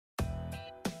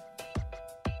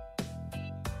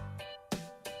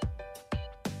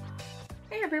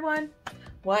Hey everyone,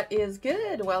 what is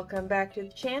good? Welcome back to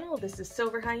the channel. This is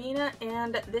Silver Hyena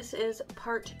and this is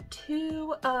part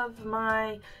 2 of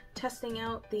my testing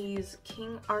out these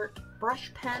KingArt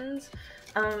brush pens.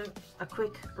 A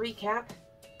quick recap.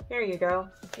 Here you go.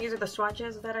 These are the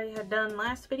swatches that I had done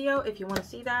last video. If you want to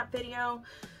see that video.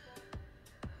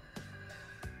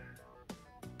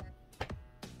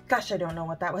 Gosh, I don't know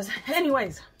what that was.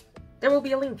 Anyways. There will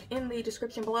be a link in the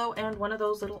description below and one of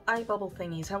those little eye bubble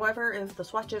thingies. However, if the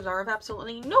swatches are of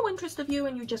absolutely no interest of you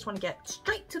and you just want to get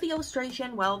straight to the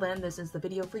illustration, well then this is the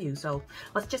video for you. So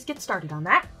let's just get started on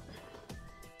that.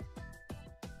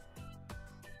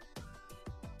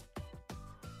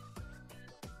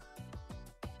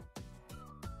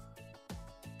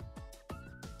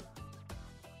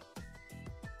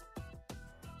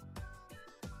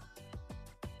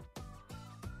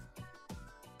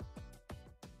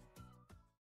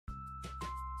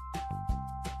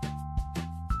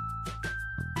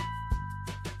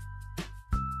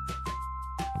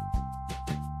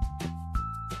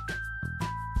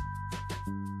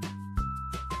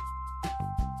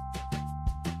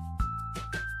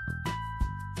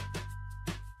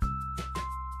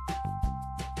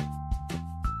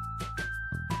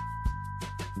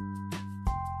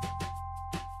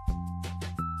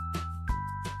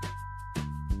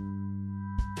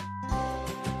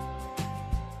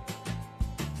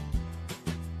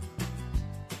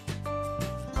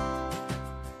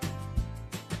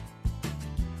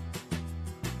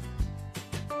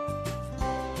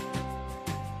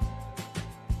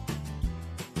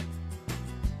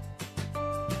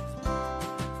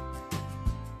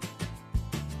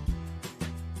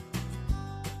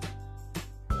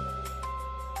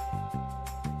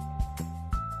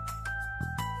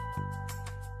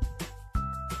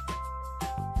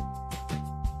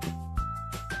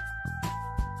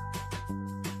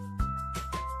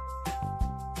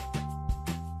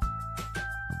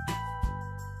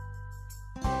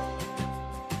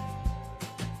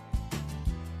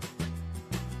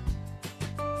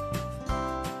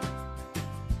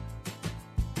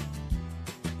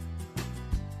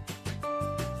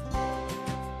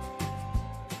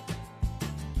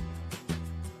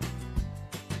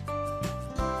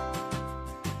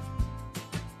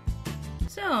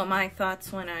 So, my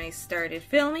thoughts when I started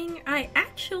filming, I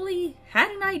actually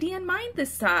had an idea in mind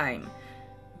this time.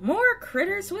 More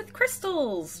critters with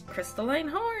crystals! Crystalline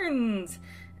horns!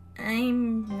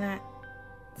 I'm not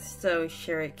so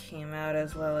sure it came out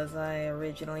as well as I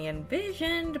originally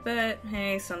envisioned, but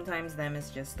hey, sometimes them is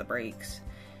just the breaks.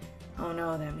 Oh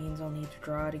no, that means I'll need to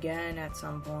draw it again at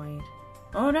some point.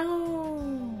 Oh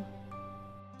no!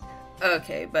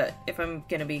 Okay, but if I'm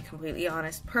gonna be completely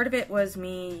honest, part of it was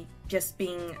me just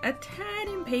being a tad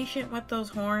impatient with those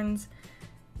horns.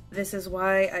 This is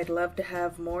why I'd love to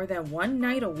have more than one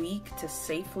night a week to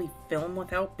safely film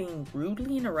without being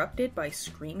rudely interrupted by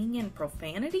screaming and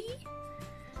profanity.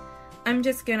 I'm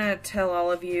just gonna tell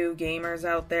all of you gamers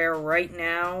out there right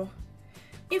now,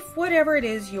 if whatever it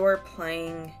is you're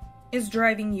playing is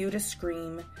driving you to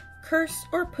scream, curse,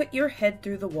 or put your head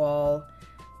through the wall,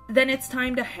 then it's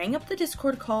time to hang up the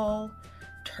Discord call,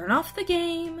 turn off the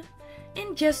game,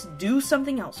 and just do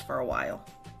something else for a while.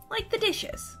 Like the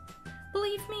dishes.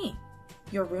 Believe me,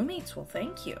 your roommates will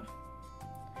thank you.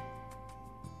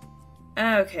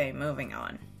 Okay, moving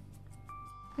on.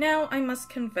 Now, I must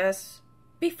confess,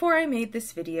 before I made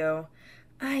this video,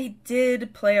 I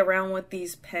did play around with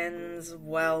these pens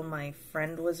while my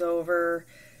friend was over,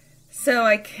 so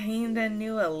I kinda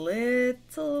knew a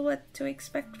little what to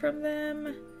expect from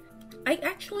them. I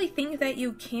actually think that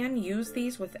you can use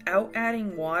these without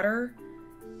adding water.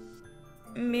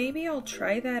 Maybe I'll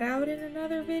try that out in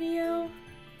another video.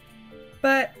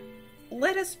 But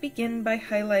let us begin by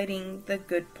highlighting the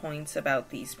good points about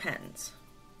these pens.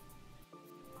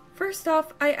 First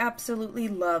off, I absolutely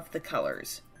love the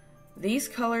colors. These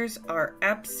colors are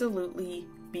absolutely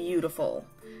beautiful.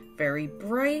 Very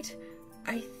bright.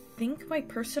 I think my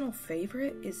personal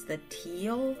favorite is the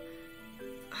teal.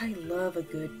 I love a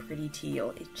good pretty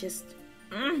teal. It just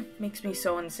makes me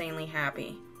so insanely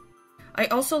happy. I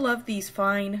also love these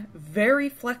fine, very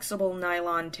flexible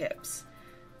nylon tips.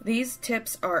 These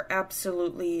tips are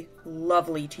absolutely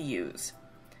lovely to use.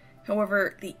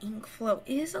 However, the ink flow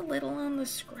is a little on the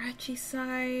scratchy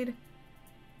side,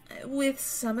 with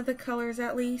some of the colors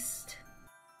at least.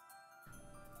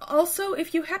 Also,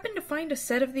 if you happen to find a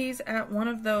set of these at one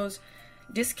of those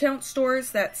discount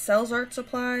stores that sells art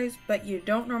supplies, but you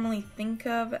don't normally think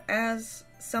of as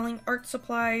selling art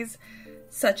supplies,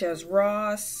 such as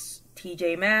Ross,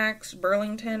 TJ Maxx,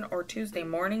 Burlington, or Tuesday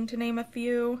Morning, to name a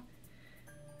few,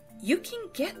 you can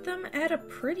get them at a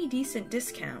pretty decent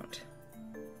discount.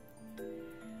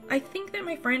 I think that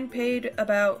my friend paid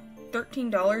about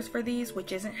 $13 for these,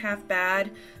 which isn't half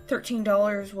bad.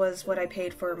 $13 was what I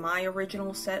paid for my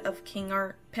original set of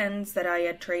KingArt pens that I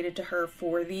had traded to her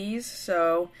for these,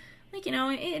 so, like, you know,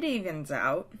 it evens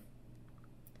out.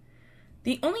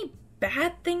 The only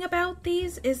bad thing about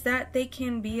these is that they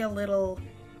can be a little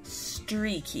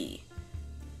streaky.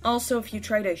 Also, if you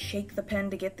try to shake the pen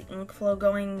to get the ink flow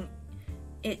going,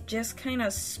 it just kind of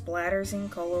splatters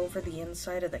ink all over the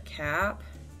inside of the cap.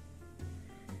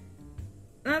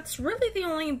 That's really the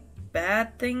only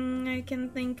bad thing I can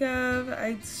think of.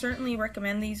 I'd certainly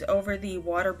recommend these over the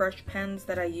water brush pens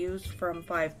that I used from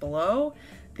Five Below.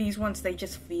 These ones, they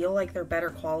just feel like they're better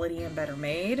quality and better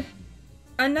made.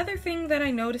 Another thing that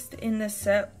I noticed in this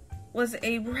set was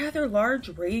a rather large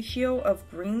ratio of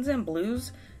greens and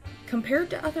blues compared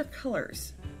to other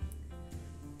colors.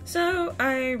 So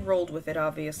I rolled with it,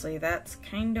 obviously. That's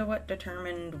kind of what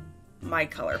determined my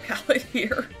color palette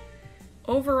here.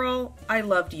 Overall, I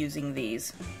loved using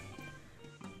these.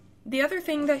 The other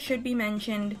thing that should be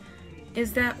mentioned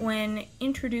is that when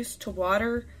introduced to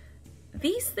water,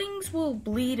 these things will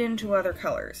bleed into other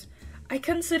colors. I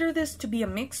consider this to be a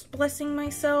mixed blessing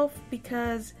myself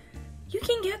because you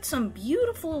can get some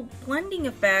beautiful blending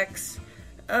effects.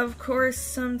 Of course,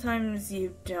 sometimes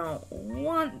you don't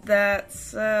want that,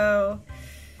 so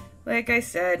like I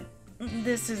said,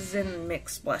 this is in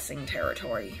mixed blessing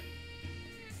territory.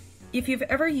 If you've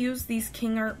ever used these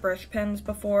KingArt brush pens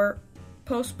before,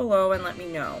 post below and let me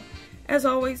know. As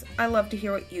always, I love to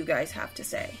hear what you guys have to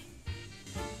say.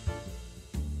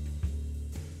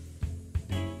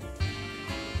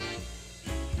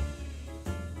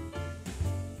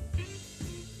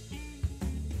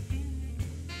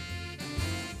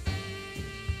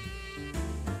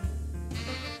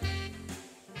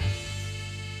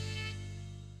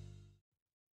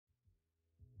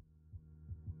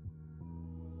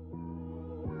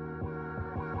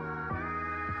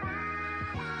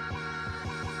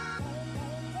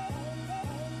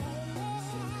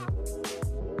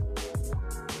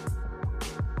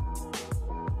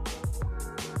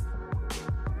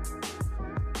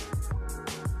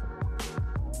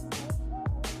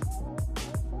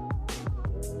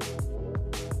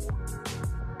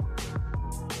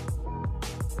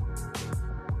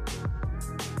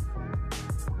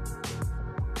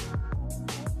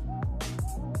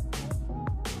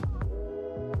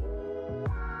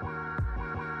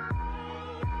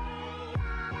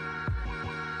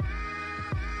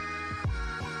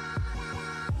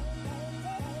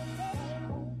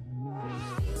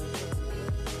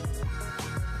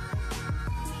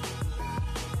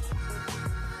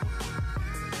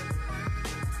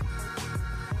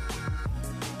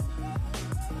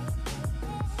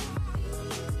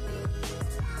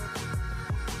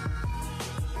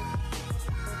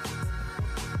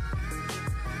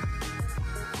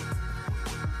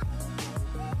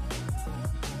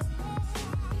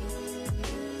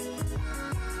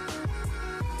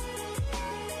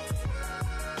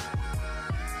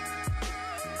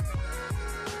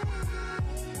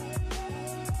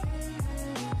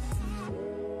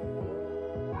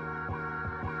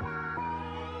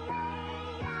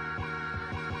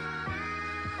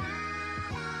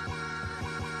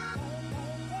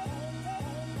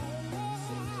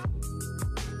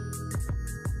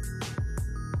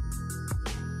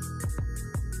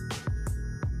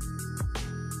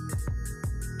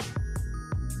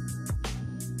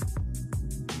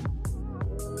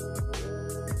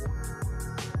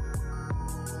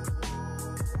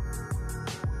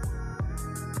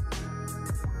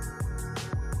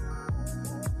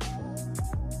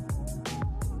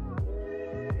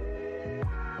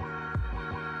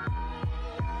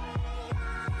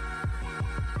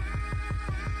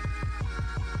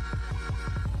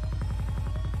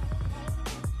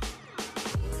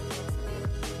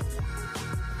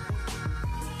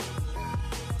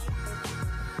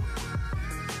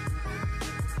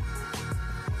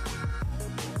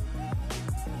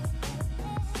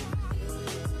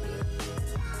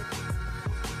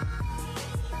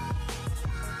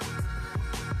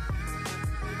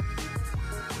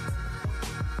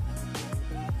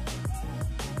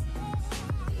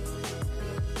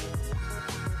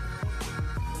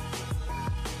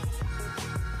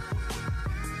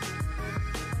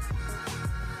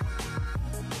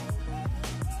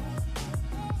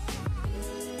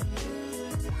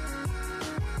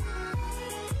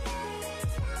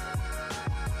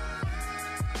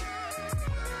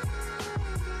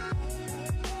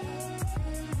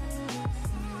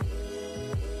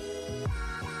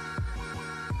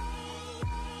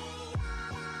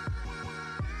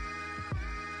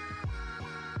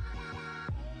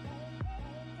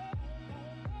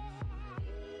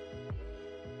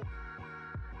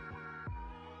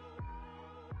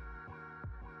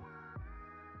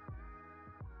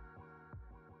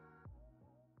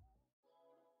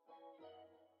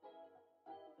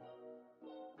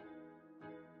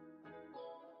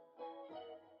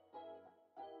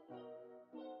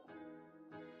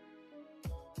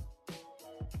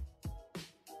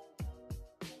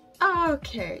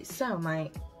 Okay, so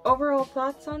my overall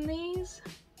thoughts on these,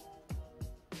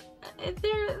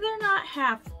 they're not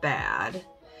half bad.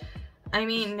 I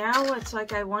mean, now it's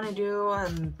like I want to do a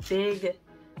big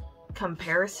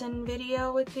comparison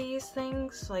video with these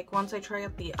things, like once I try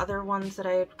out the other ones that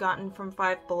I had gotten from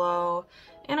Five Below,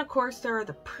 and of course there are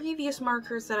the previous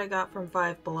markers that I got from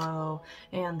Five Below,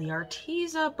 and the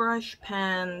Arteza brush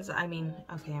pens. I mean,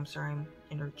 okay, I'm sorry, I'm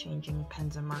interchanging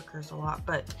pens and markers a lot,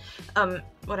 but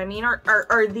what I mean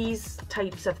are these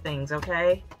types of things,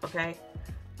 okay? Okay?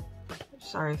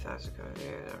 Sorry if that's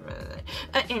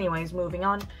anyways, moving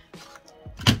on.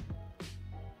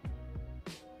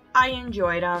 I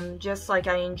enjoyed them, just like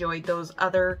I enjoyed those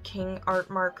other KingArt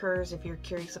markers. If you're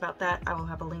curious about that, I will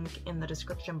have a link in the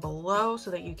description below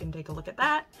so that you can take a look at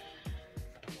that.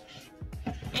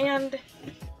 And,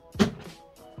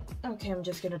 okay, I'm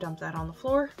just gonna dump that on the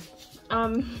floor.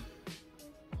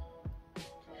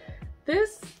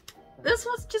 This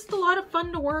was just a lot of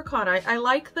fun to work on. I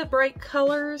like the bright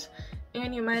colors,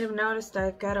 and you might have noticed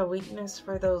I've got a weakness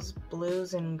for those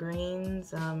blues and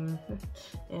greens, and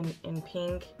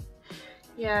pink.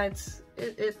 Yeah, it's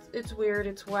weird,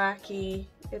 it's wacky,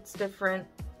 it's different.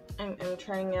 I'm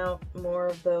trying out more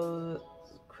of those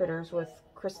critters with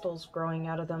crystals growing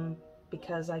out of them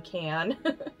because I can.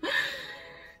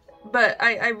 But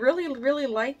I really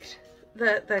liked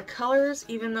the colors,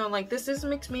 even though, like, this is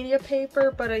mixed media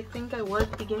paper, but I think I was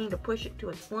beginning to push it to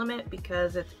its limit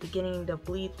because it's beginning to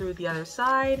bleed through the other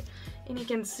side, and you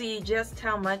can see just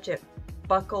how much it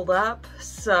buckled up.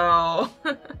 So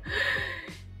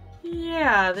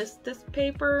yeah, this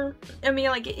paper, I mean,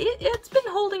 like, it's been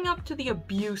holding up to the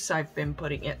abuse I've been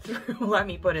putting it through. Let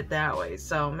me put it that way.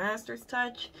 So Master's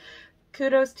Touch,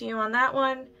 kudos to you on that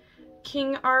one.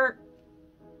 KingArt,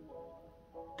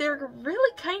 they're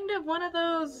really kind of one of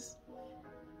those,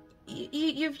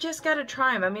 you've just got to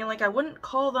try them. I mean, like, I wouldn't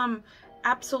call them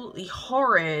absolutely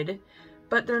horrid,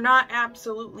 but they're not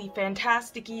absolutely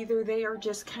fantastic either. They are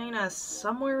just kind of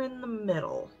somewhere in the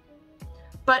middle.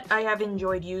 But I have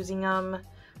enjoyed using them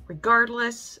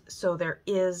regardless, so there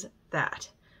is that.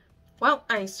 Well,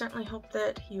 I certainly hope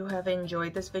that you have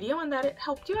enjoyed this video and that it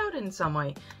helped you out in some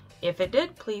way. If it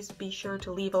did, please be sure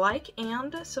to leave a like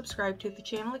and subscribe to the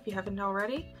channel if you haven't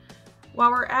already.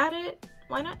 While we're at it,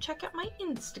 why not check out my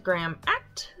Instagram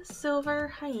at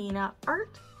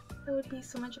SilverHyenaArt. That would be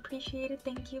so much appreciated.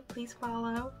 Thank you. Please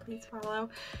follow. Please follow.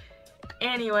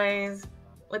 Anyways,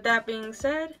 with that being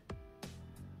said,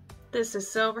 this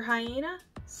is Silver Hyena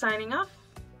signing off.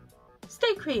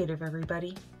 Stay creative,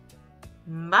 everybody.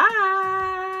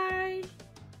 Bye!